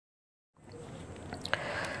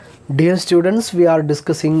Dear students, we are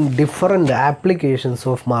discussing different applications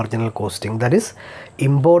of marginal costing, that is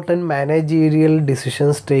important managerial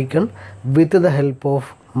decisions taken with the help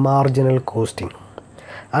of marginal costing.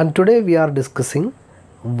 And today we are discussing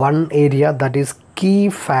one area, that is key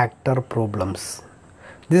factor problems.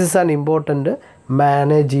 This is an important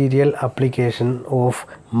managerial application of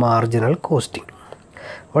marginal costing.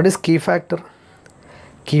 What is key factor?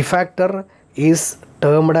 Key factor is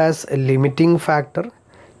termed as a limiting factor,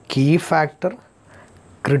 key factor,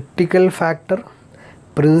 critical factor,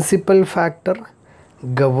 principal factor,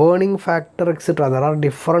 governing factor, etc. There are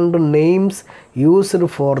different names used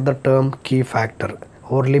for the term key factor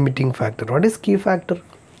or limiting factor. What is key factor?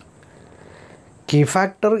 Key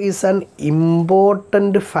factor is an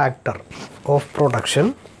important factor of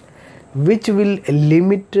production which will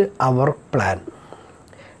limit our plan,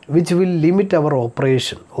 which will limit our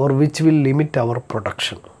operation, or which will limit our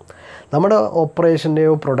production. നമ്മുടെ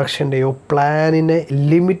ഓപ്പറേഷൻ്റെയോ പ്രൊഡക്ഷൻ്റെയോ പ്ലാനിനെ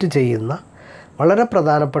limit ചെയ്യുന്ന വളരെ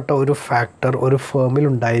പ്രധാനപ്പെട്ട ഒരു factor ഒരു ഫേമിൽ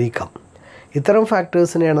ഉണ്ടായിരിക്കാം. ഇത്തരം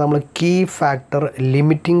ഫാക്ടേഴ്സിനെയാണ് നമ്മൾ key factor,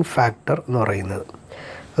 limiting factor എന്ന് പറയുന്നത്.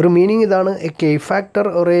 ഒരു മീനിങ് ഇതാണ്: A key factor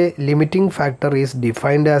or A limiting factor is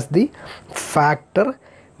defined as the factor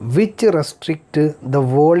which restrict the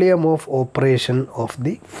volume of operation of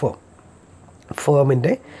the firm.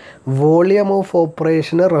 ഫേമിൻ്റെ volume of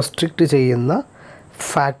ഓപ്പറേഷനെ restrict ചെയ്യുന്ന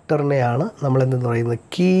ഫാക്ടറിനെയാണ് നമ്മൾ എന്തെന്ന് പറയുന്നത്,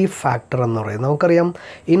 കീ ഫാക്ടർ എന്ന് പറയുന്നത്. നമുക്കറിയാം,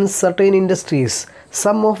 in certain industries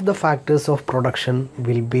some of the factors of production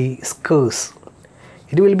will be scarce.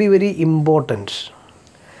 It will be very important.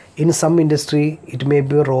 In some industry it may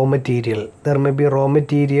be raw material, there may be raw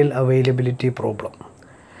material availability problem.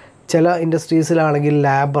 ചില ഇൻഡസ്ട്രീസിലാണെങ്കിൽ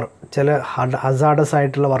labour, ചില hazardous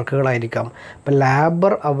ആയിട്ടുള്ള വർക്കുകളായിരിക്കാം. അപ്പം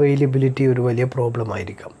labour availability ഒരു വലിയ problem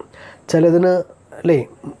ആയിരിക്കാം. ചിലതിന് അല്ലേ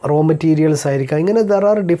raw materials ആയിരിക്കാം. ഇങ്ങനെ there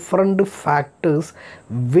are different factors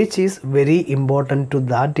which is very important to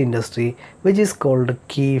that industry, which is called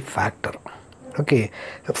key factor. Okay,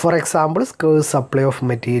 for example, scarce supply of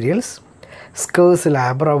materials, scarce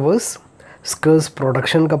labour hours, scarce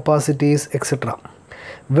production capacities, etcetera.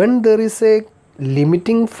 When there is A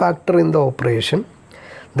limiting factor in the operation,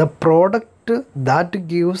 the product that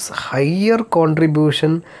gives higher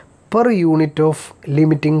contribution per unit of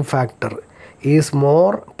limiting factor is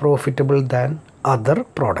more profitable than other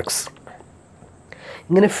products.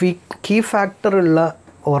 ഇങ്ങനെ key factor ഉള്ള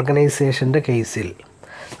ഓർഗനൈസേഷൻ്റെ കേസിൽ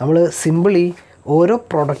നമ്മൾ simply ഓരോ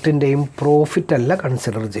പ്രൊഡക്റ്റിൻ്റെയും profit അല്ല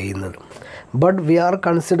consider ചെയ്യുന്നത്, but we R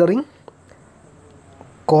considering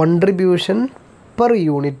contribution per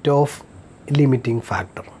unit of limiting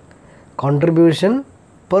factor, contribution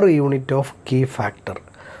per unit of key factor.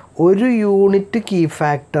 ഒരു unit key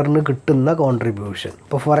ഫാക്ടറിന് കിട്ടുന്ന contribution.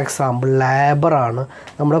 ഇപ്പോൾ ഫോർ എക്സാമ്പിൾ ലേബറാണ്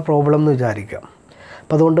നമ്മുടെ പ്രോബ്ലം എന്ന് വിചാരിക്കാം.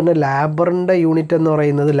 അപ്പോൾ അതുകൊണ്ട് തന്നെ ലാബറിൻ്റെ യൂണിറ്റ് എന്ന്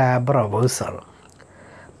പറയുന്നത് ലാബർ അവേഴ്സാണ്.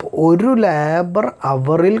 അപ്പോൾ ഒരു ലാബർ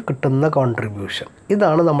അവറിൽ കിട്ടുന്ന കോൺട്രിബ്യൂഷൻ,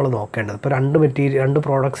 ഇതാണ് നമ്മൾ നോക്കേണ്ടത്. ഇപ്പോൾ രണ്ട്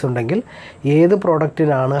പ്രോഡക്റ്റ്സ് ഉണ്ടെങ്കിൽ ഏത്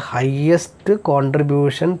പ്രോഡക്റ്റിനാണ് ഹയസ്റ്റ്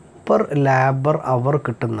കോൺട്രിബ്യൂഷൻ പെർ ലാബർ അവർ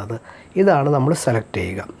കിട്ടുന്നത്, ഇതാണ് നമ്മൾ സെലക്ട്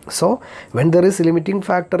ചെയ്യുക. So when there is limiting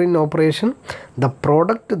factor in operation, the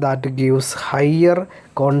product that gives higher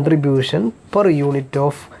contribution per unit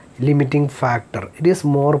of limiting factor, it is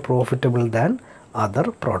more profitable than other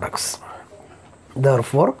products.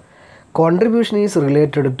 Therefore contribution is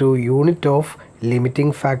related to unit of limiting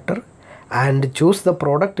factor and choose the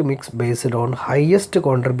product mix based on highest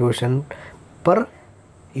contribution per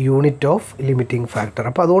unit of limiting factor.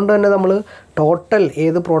 അപ്പോൾ അതുകൊണ്ട് തന്നെ നമ്മൾ total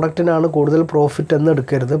ഏത് പ്രോഡക്റ്റിനാണ് കൂടുതൽ profit എന്ന്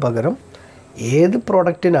എടുക്കരുത്, പകരം ഏത്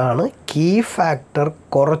പ്രോഡക്റ്റിനാണ് കീ ഫാക്ടർ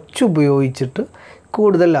കുറച്ചുപയോഗിച്ചിട്ട്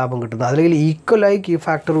കൂടുതൽ ലാഭം കിട്ടുന്നത്, അല്ലെങ്കിൽ ഈക്വലായി കീ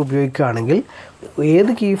ഫാക്ടർ ഉപയോഗിക്കുകയാണെങ്കിൽ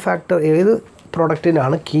ഏത്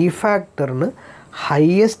പ്രോഡക്റ്റിനാണ് key ഫാക്ടറിന്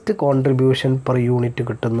highest contribution per unit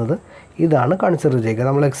കിട്ടുന്നത്, ഇതാണ് കൺസിഡർ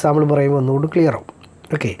ചെയ്യുക. നമ്മൾ എക്സാമ്പിൾ പറയുമ്പോൾ ഒന്നുകൂടി ക്ലിയർ ആവും.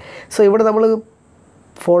 ഓക്കെ, സോ ഇവിടെ നമ്മൾ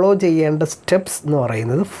ഫോളോ ചെയ്യേണ്ട സ്റ്റെപ്സ് എന്ന്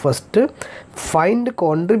പറയുന്നത്, first find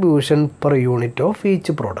contribution per unit of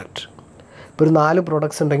each product. ഇപ്പോൾ ഒരു 4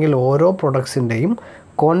 പ്രോഡക്ട്സ് ഉണ്ടെങ്കിൽ ഓരോ പ്രോഡക്ട്സിൻ്റെയും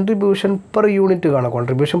കോൺട്രിബ്യൂഷൻ പെർ യൂണിറ്റ് കാണാം.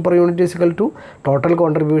 Contribution per unit is equal to total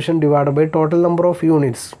contribution divide by total number of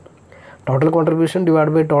units. Total contribution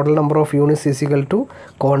divide by total number of units is equal to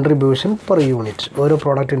contribution per unit. ഓരോ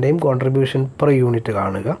പ്രോഡക്റ്റിൻ്റെയും contribution per unit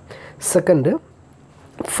കാണുക. Second,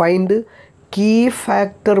 find key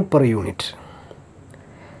factor per unit.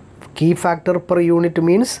 Key factor per unit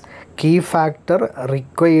means key factor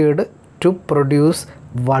required to produce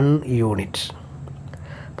 1 unit.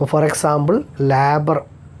 ഇപ്പോൾ for example labour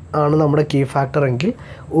ആണ് നമ്മുടെ key factor എങ്കിൽ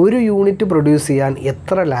ഒരു unit produce ചെയ്യാൻ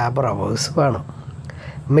എത്ര labour hours വേണം?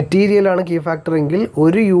 മെറ്റീരിയലാണ് കീ ഫാക്ടർ എങ്കിൽ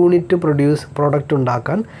ഒരു യൂണിറ്റ് പ്രോഡക്റ്റ്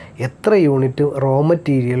ഉണ്ടാക്കാൻ എത്ര യൂണിറ്റ് റോ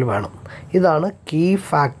മെറ്റീരിയൽ വേണം, ഇതാണ് key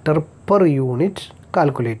factor per unit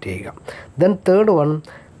calculate ചെയ്യുക. Then third one,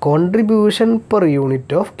 contribution per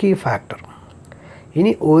unit of key factor.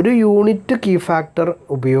 ഇനി ഒരു യൂണിറ്റ് കീ ഫാക്ടർ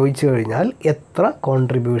ഉപയോഗിച്ച് കഴിഞ്ഞാൽ എത്ര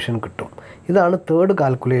കോൺട്രിബ്യൂഷൻ കിട്ടും, ഇതാണ് third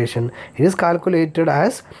calculation. It is calculated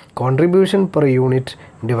as contribution per unit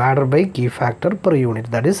divided by key factor per unit,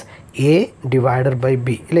 that is A divided by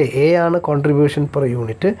B. അല്ലേ, A ആണ് contribution per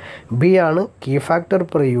unit, B ആണ് key factor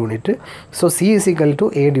per unit. So C is equal to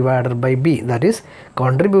A divided by B, that is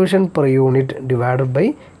contribution per unit divided by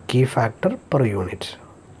key factor per unit.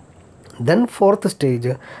 Then fourth stage,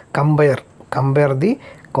 compare the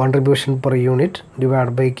contribution per unit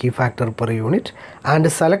divided by key factor per unit and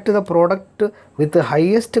select the product with the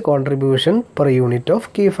highest contribution per unit of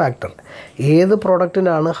key factor. ഏത്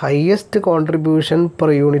പ്രോഡക്റ്റിനാണ് highest contribution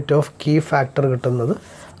per unit of key factor കിട്ടുന്നത്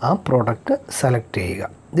ആ product select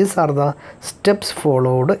ചെയ്യുക. These are the steps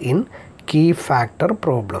followed in key factor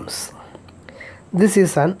problems. This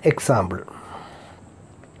is an example.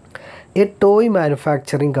 A toy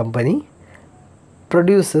manufacturing company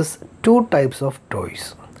produces two types of toys.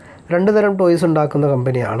 രണ്ട് തരം toys ഉണ്ടാക്കുന്ന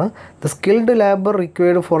കമ്പനിയാണ്. The skilled labor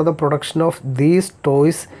required for the production of these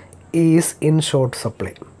toys is in short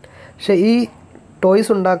supply. പക്ഷേ ഈ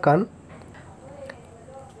toys ഉണ്ടാക്കാൻ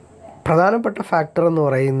പ്രധാനപ്പെട്ട factor എന്ന്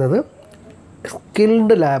പറയുന്നത്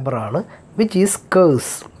സ്കിൽഡ് ലേബറാണ്, വിച്ച് ഈസ്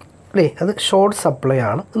സ്കേഴ്സ്. അല്ലേ, അത് ഷോർട്ട് സപ്ലൈ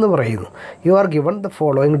ആണ് എന്ന് പറയുന്നു. You are given the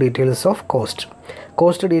following details of cost.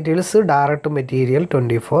 Cost details: direct material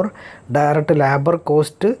 24, direct labour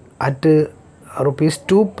cost at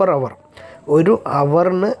 ₹2 per hour. ഒരു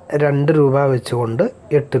അവറിന് 2 രൂപ വെച്ചുകൊണ്ട്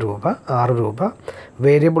 8 രൂപ, 6 രൂപ.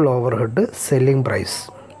 Variable overhead, selling price.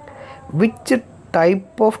 Which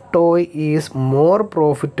type of toy is more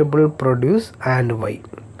profitable produce and Y.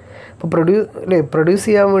 അപ്പോൾ produce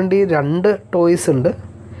ചെയ്യാൻ വേണ്ടി 2 toys ഉണ്ട്,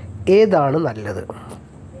 ഏതാണ് നല്ലത്?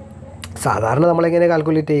 സാധാരണ നമ്മളെങ്ങനെ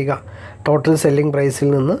കാൽക്കുലേറ്റ് ചെയ്യുക? ടോട്ടൽ സെല്ലിംഗ് പ്രൈസിൽ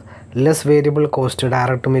നിന്ന് less variable cost,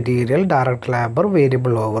 direct material, direct labour,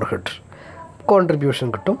 variable overhead, contribution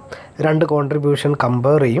കിട്ടും. 2 കോൺട്രിബ്യൂഷൻ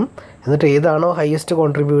കമ്പയർ ചെയ്യും, എന്നിട്ട് ഏതാണോ ഹയസ്റ്റ്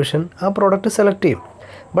കോൺട്രിബ്യൂഷൻ ആ പ്രോഡക്റ്റ് സെലക്ട് ചെയ്യും.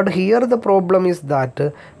 But here the problem is that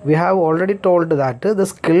we have already told that the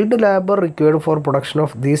skilled labour required for production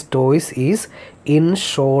of these toys is in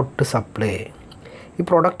short supply. ഈ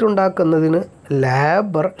product ഉണ്ടാക്കുന്നതിന്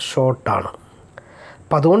labour ഷോർട്ടാണ്.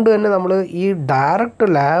 അപ്പം അതുകൊണ്ട് തന്നെ നമ്മൾ ഈ ഡയറക്റ്റ്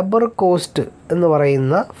ലേബർ കോസ്റ്റ് എന്ന്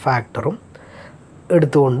പറയുന്ന ഫാക്ടറും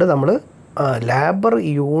എടുത്തുകൊണ്ട് നമ്മൾ ലേബർ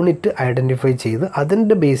യൂണിറ്റ് ഐഡൻറ്റിഫൈ ചെയ്ത്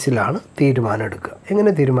അതിൻ്റെ ബേസിലാണ് തീരുമാനം എടുക്കുക.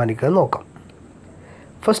 എങ്ങനെ തീരുമാനിക്കുക എന്ന് നോക്കാം.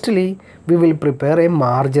 Firstly we will prepare a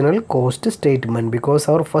marginal cost statement because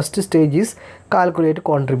our first stage is calculate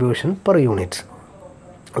contribution per unit.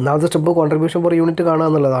 ഒന്നാമത്തെ സ്റ്റെപ്പ് കോൺട്രിബ്യൂഷൻ പെർ യൂണിറ്റ് കാണുക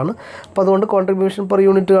എന്നുള്ളതാണ്. അപ്പോൾ അതുകൊണ്ട് കോൺട്രിബ്യൂഷൻ പെർ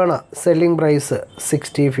യൂണിറ്റ് കാണുക. Selling price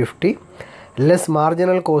 60/50, less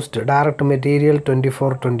marginal cost direct material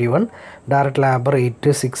 24/21, direct labour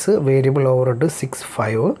 8/6, variable overhead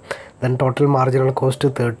 6/5, then total marginal cost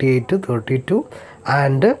 38/32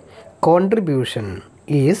 and contribution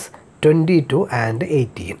is 22 and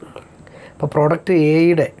 18. അപ്പോൾ product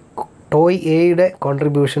എയുടെ toy എയുടെ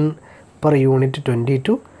contribution per unit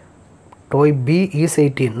 22, toy B is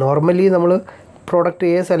 18. Normally നമ്മൾ product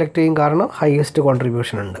A select ചെയ്യും, കാരണം highest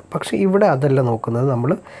contribution ഉണ്ട്. പക്ഷേ ഇവിടെ അതല്ല നോക്കുന്നത്,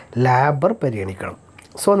 നമ്മൾ ലേബർ പരിഗണിക്കണം.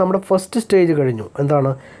 സോ നമ്മുടെ ഫസ്റ്റ് സ്റ്റേജ് കഴിഞ്ഞു.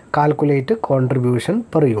 എന്താണ്? Calculate contribution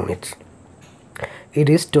per unit.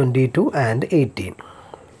 It is 22 and 18.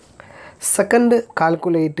 Second,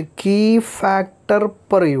 calculate key factor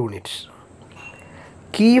per unit.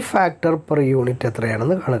 Key factor per unit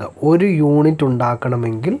എത്രയാണെന്ന് കാണുക. ഒരു യൂണിറ്റ്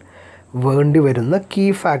ഉണ്ടാക്കണമെങ്കിൽ വേണ്ടി വരുന്ന കീ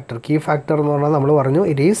ഫാക്ടർ എന്ന് പറഞ്ഞാൽ നമ്മൾ പറഞ്ഞു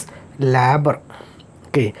ഇറ്റ് ഈസ് ലേബർ.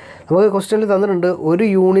 ഓക്കെ, നമുക്ക് ക്വസ്റ്റ്യനിൽ തന്നിട്ടുണ്ട് ഒരു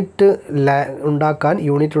യൂണിറ്റ്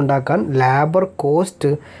ഉണ്ടാക്കാൻ ലേബർ കോസ്റ്റ്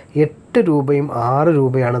 8 രൂപയും 6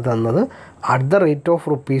 രൂപയാണ് തന്നത്. അറ്റ് ദ റേറ്റ് ഓഫ്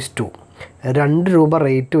 ₹2, 2 രൂപ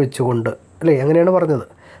റേറ്റ് വെച്ചുകൊണ്ട്, അല്ലേ, അങ്ങനെയാണ് പറഞ്ഞത്.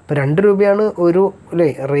 അപ്പോൾ 2 രൂപയാണ് ഒരു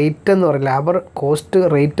റേറ്റ് എന്ന് പറയുന്നത്, ലേബർ കോസ്റ്റ്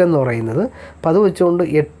റേറ്റ് എന്ന് പറയുന്നത്. അപ്പോൾ അത് വെച്ചുകൊണ്ട്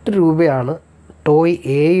 8 രൂപയാണ് ടോയ്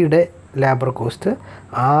എയുടെ ലേബർ കോസ്റ്റ്,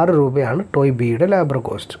 6 രൂപയാണ് ടോയ് ബിയുടെ ലേബർ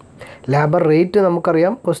കോസ്റ്റ്. ലേബർ റേറ്റ്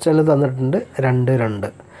നമുക്കറിയാം, ക്വസ്റ്റ്യനിൽ തന്നിട്ടുണ്ട് 2.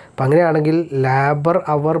 അപ്പോൾ അങ്ങനെയാണെങ്കിൽ ലേബർ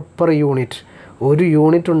അവർ പെർ യൂണിറ്റ്, ഒരു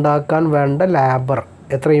യൂണിറ്റ് ഉണ്ടാക്കാൻ വേണ്ട ലേബർ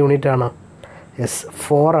എത്ര യൂണിറ്റാണ്?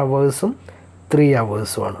 4 hours-ഉം 3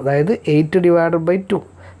 hours-ഉമാണ്. അതായത് 8/2,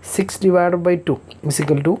 6/2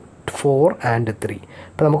 = 4 and 3.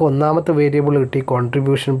 അപ്പോൾ നമുക്ക് ഒന്നാമത്തെ വേരിയബിൾ കിട്ടി,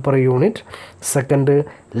 contribution per unit. Second,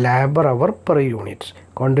 labour hour per unit.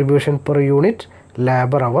 Contribution per unit,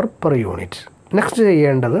 labour hour per unit. Next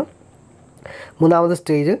ചെയ്യേണ്ടത് മൂന്നാമത്തെ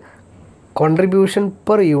stage contribution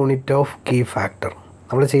per unit of key factor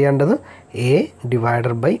നമ്മൾ ചെയ്യേണ്ടത് എ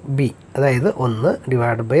ഡിവൈഡഡ് ബൈ ബി, അതായത് 1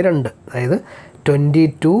 ഡിവൈഡഡ് ബൈ 2, അതായത്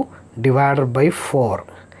 22 divided by 4,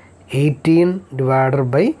 18 divided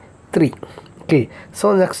by 3. Okay, so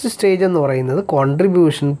next stage എന്ന് പറയുന്നത്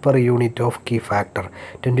contribution per unit of key factor.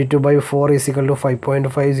 22 by 4 is equal to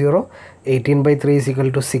 5.50, 18 by 3 is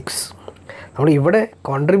equal to 6. നമ്മൾ ഇവിടെ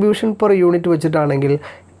contribution per unit വെച്ചിട്ടാണെങ്കിൽ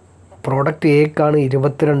product എക്കാണ്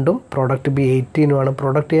 22ഉം product B 18ഉമാണ്.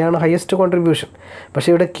 Product A ആണ് highest contribution. പക്ഷേ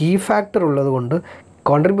ഇവിടെ key factor ഉള്ളത് കൊണ്ട്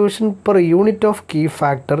contribution per unit of key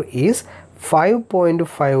factor is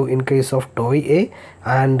 5.5 in case of toy A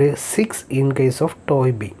and 6 in case of toy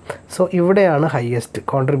B. So ഇവിടെയാണ് highest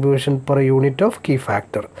contribution per unit of key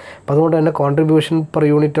factor. അപ്പോൾ അതുകൊണ്ട് തന്നെ contribution per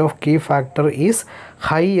unit of key factor is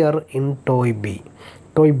higher in toy B.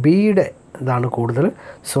 Toy ബിയുടെ ഇതാണ് കൂടുതൽ.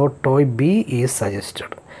 So toy B is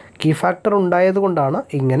suggested. Key factor ഉണ്ടായത് കൊണ്ടാണ്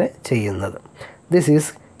ഇങ്ങനെ ചെയ്യുന്നത്. This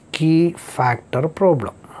is key factor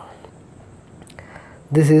problem.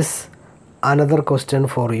 This is another question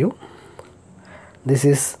for you. This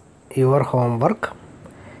is your homework.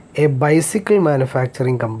 A bicycle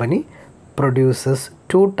manufacturing company produces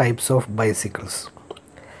 2 types of bicycles.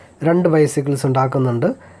 2 bicycles ഉണ്ടാക്കുന്നുണ്ട്.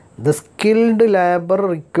 The skilled labor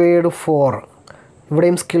required for,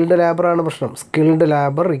 ഇവിടെയും skilled labor ആണ് പ്രശ്നം. Skilled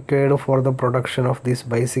labor required for the production of these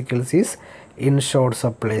bicycles is in short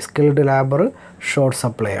supply. Skilled labor short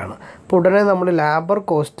supply ആണ്. അപ്പോൾ ഉടനെ നമ്മൾ labour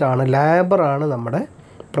cost ആണ്, labour ആണ് നമ്മുടെ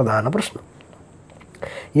പ്രധാന പ്രശ്നം.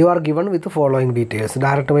 You are given with the following details: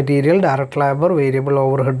 direct material, direct labor, variable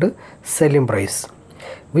overhead, selling price.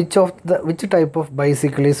 Which type of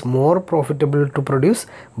bicycle is more profitable to produce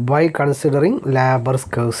by considering labor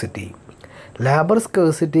scarcity? Labor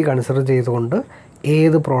scarcity consider ചെയ്തുകൊണ്ട്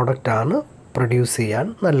ഏത് product ആണ് produce ചെയ്യാൻ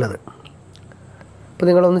നല്ലത്? അപ്പോൾ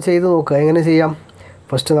നിങ്ങളൊന്ന് ചെയ്ത് നോക്കുക. എങ്ങനെ ചെയ്യാം?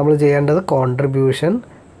 ഫസ്റ്റ് നമ്മൾ ചെയ്യേണ്ടത് കോൺട്രിബ്യൂഷൻ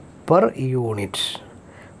പെർ യൂണിറ്റ്.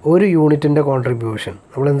 ഒരു യൂണിറ്റിൻ്റെ കോൺട്രിബ്യൂഷൻ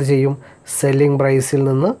നമ്മൾ എന്ത് ചെയ്യും? സെല്ലിംഗ് പ്രൈസിൽ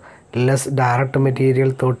നിന്ന് ലെസ് ഡയറക്റ്റ് മെറ്റീരിയൽ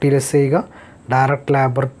 30 ലെസ് ചെയ്യുക, direct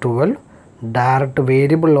labour 12, direct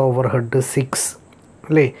variable over head 6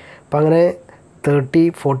 അല്ലേ. അപ്പം അങ്ങനെ 30,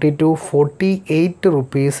 42, 48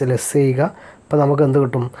 റുപ്പീസ് ലെസ് ചെയ്യുക. അപ്പോൾ നമുക്ക് എന്ത്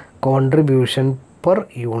കിട്ടും? കോൺട്രിബ്യൂഷൻ പെർ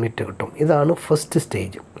യൂണിറ്റ് കിട്ടും. ഇതാണ് ഫസ്റ്റ്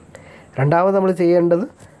സ്റ്റേജ്. രണ്ടാമത് നമ്മൾ ചെയ്യേണ്ടത്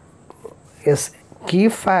കീ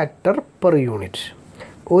ഫാക്ടർ പെർ യൂണിറ്റ്.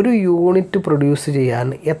 ഒരു യൂണിറ്റ് പ്രൊഡ്യൂസ് ചെയ്യാൻ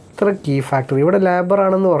എത്ര കീ ഫാക്ടർ, ഇവിടെ ലേബർ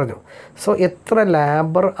ആണെന്ന് പറഞ്ഞു. സോ എത്ര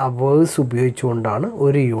ലേബർ അവേഴ്സ് ഉപയോഗിച്ചുകൊണ്ടാണ്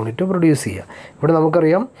ഒരു യൂണിറ്റ് പ്രൊഡ്യൂസ് ചെയ്യുക? ഇവിടെ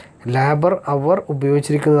നമുക്കറിയാം ലേബർ അവർ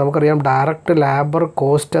ഉപയോഗിച്ചിരിക്കുന്നത് നമുക്കറിയാം. ഡയറക്റ്റ് ലേബർ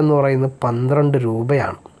കോസ്റ്റ് എന്ന് പറയുന്നത് 12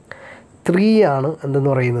 രൂപയാണ്. 3 ആണ്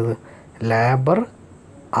എന്തെന്ന് പറയുന്നത് ലേബർ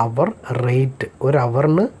അവർ റേറ്റ്. ഒരു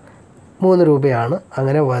അവറിന് 3 രൂപയാണ്.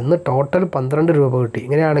 അങ്ങനെ വന്ന് ടോട്ടൽ 12 രൂപ കിട്ടി.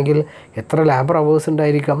 ഇങ്ങനെയാണെങ്കിൽ എത്ര ലേബർ അവേഴ്സ്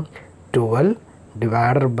ഉണ്ടായിരിക്കാം? 12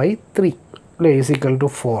 divided by 3 is equal to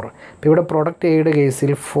 4. അപ്പോൾ ഇവിടെ പ്രോഡക്റ്റ് എയുടെ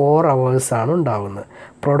കേസിൽ 4 അവേഴ്സാണ് ഉണ്ടാകുന്നത്.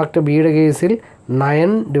 പ്രോഡക്റ്റ് ബിയുടെ കേസിൽ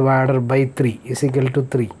 9 divided by 3 is equal to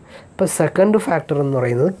 3. ഇപ്പോൾ സെക്കൻഡ് ഫാക്ടർ എന്ന്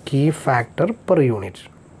പറയുന്നത് key factor per unit.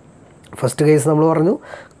 First case നമ്മൾ പറഞ്ഞു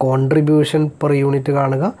കോൺട്രിബ്യൂഷൻ പെർ യൂണിറ്റ്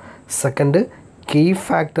കാണുക, second key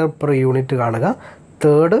factor per unit കാണുക,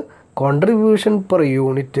 third contribution per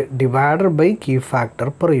unit divided by key factor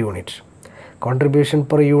per unit. Contribution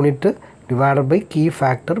per unit divided by key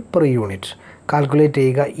factor per unit calculate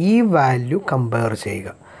ചെയ്യുക. ഈ value compare ചെയ്യുക.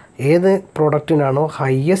 ഏത് പ്രോഡക്റ്റിനാണോ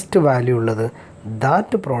highest value ഉള്ളത്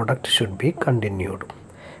that product should be continued.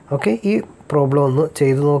 Okay, ഈ problem ഒന്ന്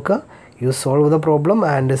ചെയ്തു നോക്കുക. You solve the problem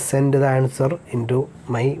and send the answer in to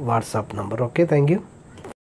my WhatsApp number. Okay, thank you.